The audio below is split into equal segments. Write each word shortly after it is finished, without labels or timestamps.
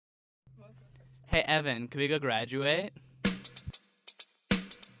Hey, Evan, can we go graduate?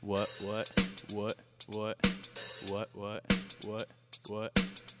 What?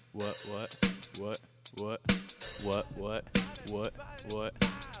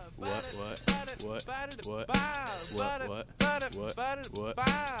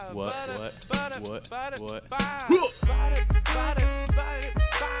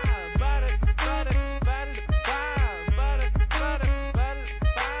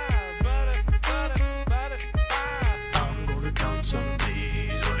 I'm gonna count some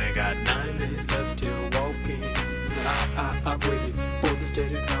days, only got 9 days left till walking. I've waited for this day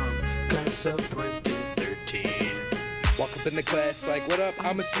to come, class of 2013. Walk up in the class like, what up,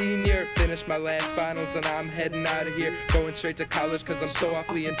 I'm a senior. Finished my last finals and I'm heading out of here. Going straight to college cause I'm so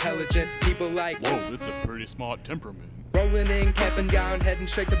awfully intelligent. People like, whoa, that's a pretty smart temperament. rolling in, cap and gown, heading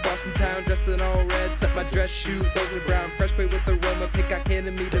straight to Boston town. Dressed in all red, set my dress shoes, those are brown. Fresh paid with aroma, Peacock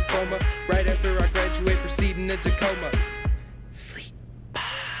handed me diploma. Right after I graduate, proceeding into coma. Sleep.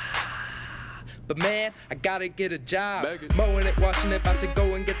 But man, I gotta get a job. Mowing it, washing it, about to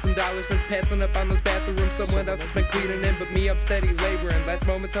go and get some dollars. Since passing up on those bathrooms, someone else has been cleaning in. But me, I'm steady laboring. Last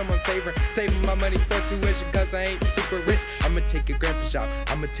moment, someone savoring. Saving my money for tuition, cause I ain't super rich. I'ma take your grandpa shop,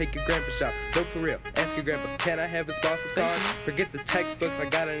 No, for real, ask your grandpa, can I have his boss's card? Forget the textbooks, I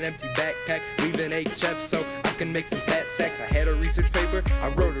got an empty backpack. Leaving HF so I can make some fat sacks. I had a research paper, I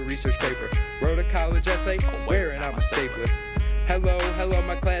wrote a research paper. Wrote a college essay, wearing out my stapler. Hello,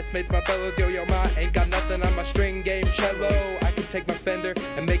 my classmates, my fellows, yo, ma, ain't got nothing on my string game cello. I can take my Fender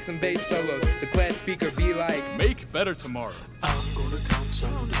and make some bass solos. The class speaker be like, make better tomorrow. I'm gonna count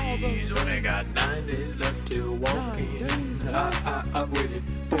some days, only got 9 days left till walking. I've waited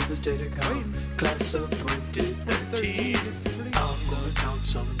for this day to come, class of 2013. I'm gonna count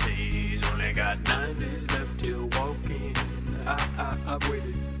some days, only got 9 days left till walking. I've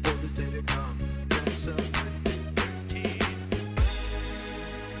waited